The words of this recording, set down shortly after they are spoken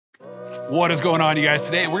What is going on, you guys?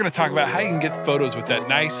 Today we're gonna talk about how you can get photos with that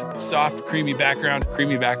nice, soft, creamy background.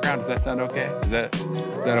 Creamy background, does that sound okay? Is that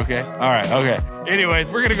okay? All right, okay.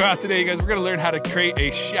 Anyways, we're gonna go out today, you guys. We're gonna learn how to create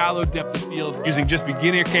a shallow depth of field using just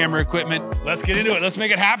beginner camera equipment. Let's get into it, let's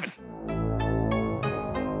make it happen.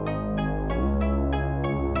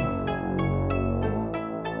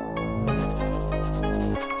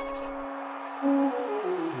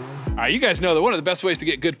 All right, you guys know that one of the best ways to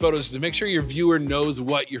get good photos is to make sure your viewer knows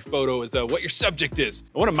what your photo is, what your subject is.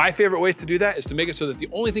 And one of my favorite ways to do that is to make it so that the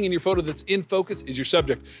only thing in your photo that's in focus is your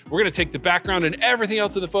subject. We're gonna take the background and everything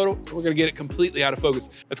else in the photo, and we're gonna get it completely out of focus.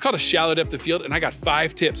 It's called a shallow depth of field, and I got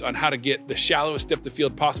 5 tips on how to get the shallowest depth of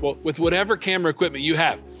field possible with whatever camera equipment you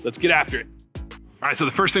have. Let's get after it. All right, so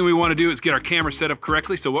the first thing we wanna do is get our camera set up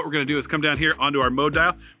correctly. So what we're gonna do is come down here onto our mode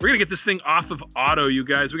dial. We're gonna get this thing off of auto, you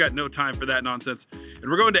guys. We got no time for that nonsense.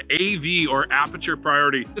 And we're going to AV, or aperture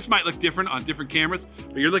priority. This might look different on different cameras,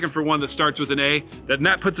 but you're looking for one that starts with an A, then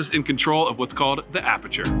that puts us in control of what's called the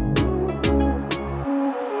aperture.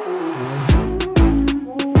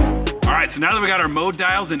 All right, so now that we got our mode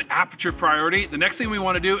dials in aperture priority, the next thing we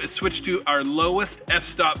want to do is switch to our lowest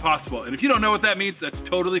f-stop possible. And if you don't know what that means, that's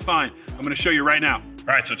totally fine. I'm going to show you right now.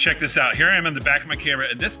 All right, so check this out. Here I am in the back of my camera,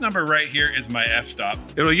 and this number right here is my f-stop.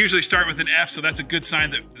 It'll usually start with an F, so that's a good sign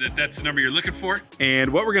that that's the number you're looking for.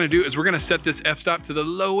 And what we're gonna do is we're gonna set this f-stop to the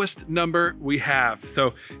lowest number we have.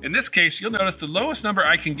 So in this case, you'll notice the lowest number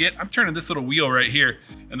I can get, I'm turning this little wheel right here,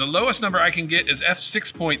 and the lowest number I can get is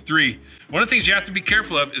f6.3. One of the things you have to be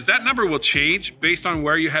careful of is that number will change based on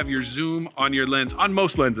where you have your zoom on your lens, on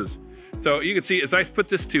most lenses. So you can see as I put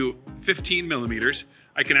this to 15 millimeters,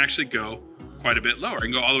 I can actually go quite a bit lower. I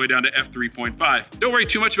can go all the way down to f3.5. Don't worry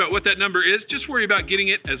too much about what that number is. Just worry about getting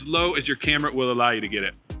it as low as your camera will allow you to get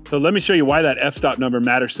it. So let me show you why that f-stop number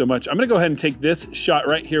matters so much. I'm gonna go ahead and take this shot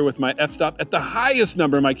right here with my f-stop at the highest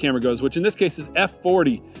number my camera goes, which in this case is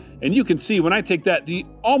f40. And you can see when I take that,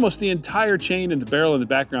 almost the entire chain and the barrel in the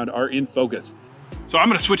background are in focus. So I'm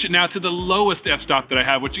gonna switch it now to the lowest f-stop that I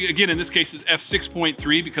have, which again, in this case is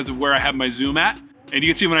f6.3 because of where I have my zoom at. And you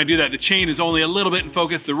can see when I do that, the chain is only a little bit in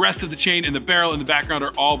focus. The rest of the chain and the barrel in the background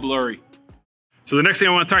are all blurry. So the next thing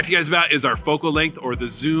I want to talk to you guys about is our focal length, or the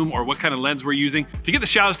zoom, or what kind of lens we're using. To get the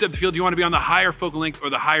shallowest depth of field, you want to be on the higher focal length or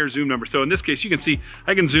the higher zoom number. So in this case, you can see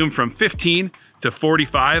I can zoom from 15 to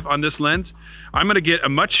 45 on this lens. I'm going to get a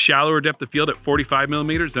much shallower depth of field at 45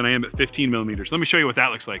 millimeters than I am at 15 millimeters. Let me show you what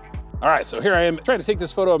that looks like. All right, so here I am trying to take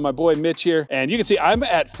this photo of my boy Mitch here, and you can see I'm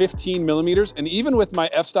at 15 millimeters, and even with my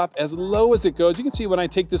f-stop as low as it goes, you can see when I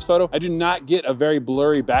take this photo, I do not get a very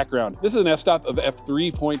blurry background. This is an f-stop of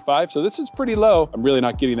f3.5, so this is pretty low. I'm really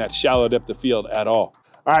not getting that shallow depth of field at all.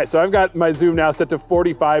 All right, so I've got my zoom now set to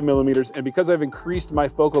 45 millimeters, and because I've increased my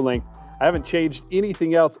focal length, I haven't changed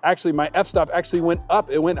anything else. Actually, my f-stop actually went up,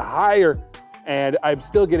 it went higher, and I'm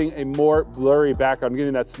still getting a more blurry background. I'm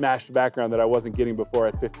getting that smashed background that I wasn't getting before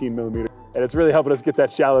at 15 millimeters. And it's really helping us get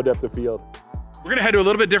that shallow depth of field. We're gonna head to a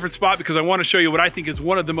little bit different spot because I wanna show you what I think is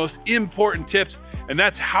one of the most important tips, and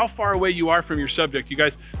that's how far away you are from your subject. You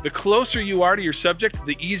guys, the closer you are to your subject,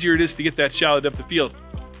 the easier it is to get that shallow depth of field.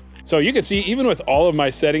 So you can see, even with all of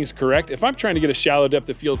my settings correct, if I'm trying to get a shallow depth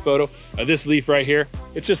of field photo of this leaf right here,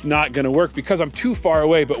 it's just not gonna work because I'm too far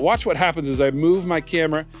away. But watch what happens as I move my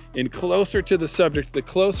camera in closer to the subject. The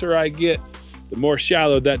closer I get, the more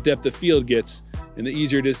shallow that depth of field gets, and the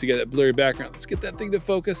easier it is to get that blurry background. Let's get that thing to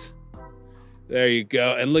focus. There you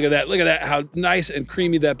go, and look at that, how nice and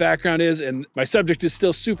creamy that background is, and my subject is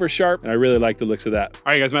still super sharp, and I really like the looks of that.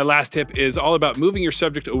 All right, guys, my last tip is all about moving your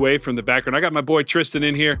subject away from the background. I got my boy Tristan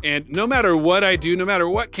in here, and no matter what I do, no matter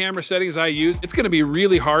what camera settings I use, it's gonna be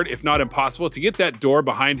really hard, if not impossible, to get that door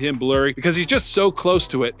behind him blurry, because he's just so close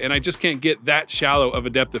to it, and I just can't get that shallow of a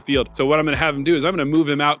depth of field. So what I'm gonna have him do is I'm gonna move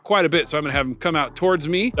him out quite a bit. So I'm gonna have him come out towards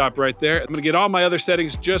me, stop right there. I'm gonna get all my other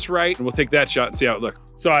settings just right, and we'll take that shot and see how it looks.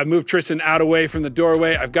 So I've moved Tristan out away from the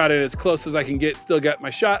doorway. I've got it as close as I can get, still got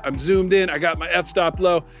my shot. I'm zoomed in, I got my f-stop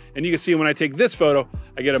low, and you can see when I take this photo,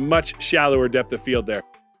 I get a much shallower depth of field there.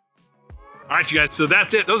 All right, you guys, so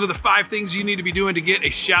that's it. Those are the 5 things you need to be doing to get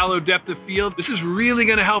a shallow depth of field. This is really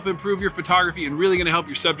gonna help improve your photography and really gonna help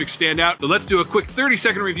your subject stand out. So let's do a quick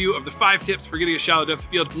 30-second review of the 5 tips for getting a shallow depth of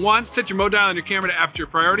field. 1, set your mode dial on your camera to aperture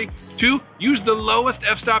priority. 2, use the lowest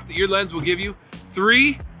f-stop that your lens will give you.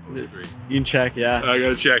 3, You can check, yeah. I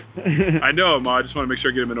gotta check. I know him, I just wanna make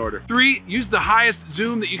sure I get them in order. 3, use the highest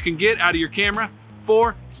zoom that you can get out of your camera.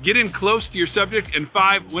 4, get in close to your subject, and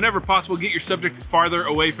 5, whenever possible, get your subject farther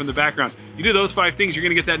away from the background. You do those 5 things, you're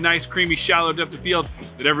gonna get that nice, creamy, shallow depth of field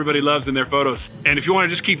that everybody loves in their photos. And if you wanna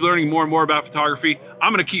just keep learning more and more about photography,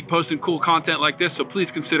 I'm gonna keep posting cool content like this, so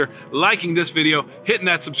please consider liking this video, hitting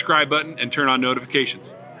that subscribe button, and turn on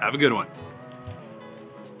notifications. Have a good one.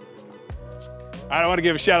 I want to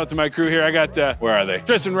give a shout out to my crew here. I got, where are they?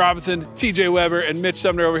 Tristan Robinson, TJ Weber, and Mitch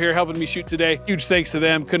Sumner over here helping me shoot today. Huge thanks to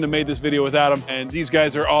them. Couldn't have made this video without them. And these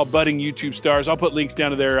guys are all budding YouTube stars. I'll put links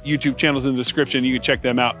down to their YouTube channels in the description. You can check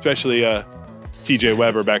them out, especially TJ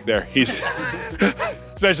Weber back there. He's,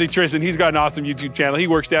 especially Tristan, he's got an awesome YouTube channel. He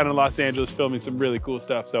works down in Los Angeles filming some really cool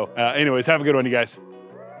stuff. So anyways, have a good one, you guys.